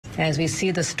As we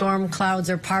see, the storm clouds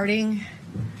are parting,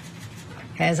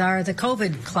 as are the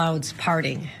COVID clouds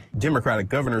parting. Democratic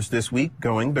governors this week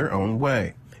going their own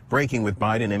way, breaking with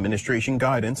Biden administration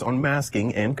guidance on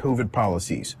masking and COVID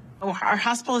policies. Our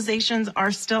hospitalizations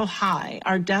are still high.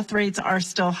 Our death rates are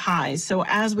still high. So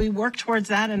as we work towards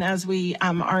that and as we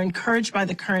are encouraged by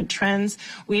the current trends,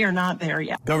 we are not there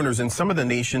yet. Governors in some of the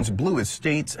nation's bluest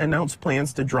states announced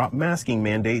plans to drop masking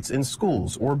mandates in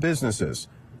schools or businesses.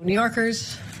 New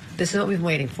Yorkers, this is what we've been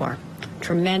waiting for.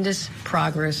 Tremendous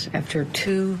progress after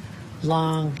 2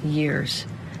 long years.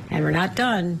 And we're not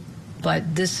done,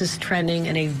 but this is trending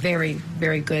in a very,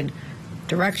 very good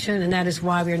direction, and that is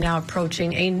why we are now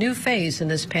approaching a new phase in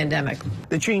this pandemic.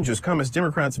 The changes come as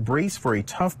Democrats brace for a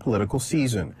tough political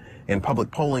season, and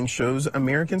public polling shows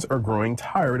Americans are growing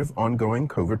tired of ongoing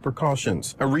COVID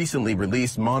precautions. A recently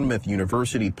released Monmouth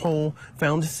University poll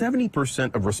found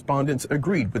 70% of respondents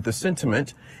agreed with the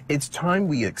sentiment. It's time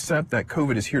we accept that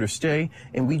COVID is here to stay,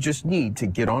 and we just need to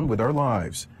get on with our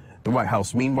lives. The White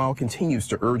House, meanwhile, continues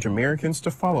to urge Americans to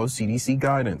follow CDC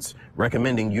guidance,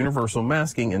 recommending universal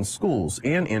masking in schools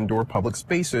and indoor public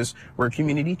spaces where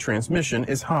community transmission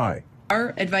is high.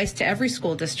 Our advice to every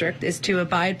school district is to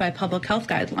abide by public health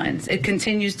guidelines. It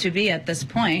continues to be at this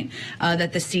point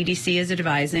that the CDC is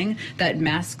advising that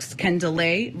masks can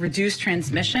delay, reduce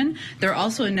transmission. There are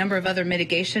also a number of other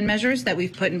mitigation measures that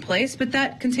we've put in place, but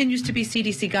that continues to be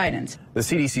CDC guidance. The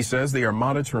CDC says they are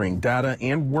monitoring data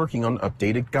and working on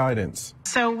updated guidance.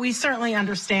 So we certainly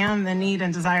understand the need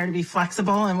and desire to be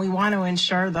flexible, and we want to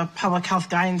ensure the public health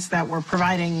guidance that we're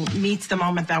providing meets the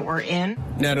moment that we're in.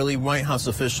 Natalie, White House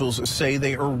officials say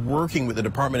they are working with the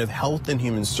Department of Health and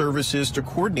Human Services to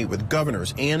coordinate with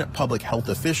governors and public health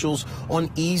officials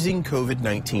on easing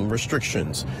COVID-19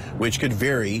 restrictions, which could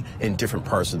vary in different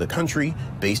parts of the country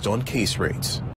based on case rates.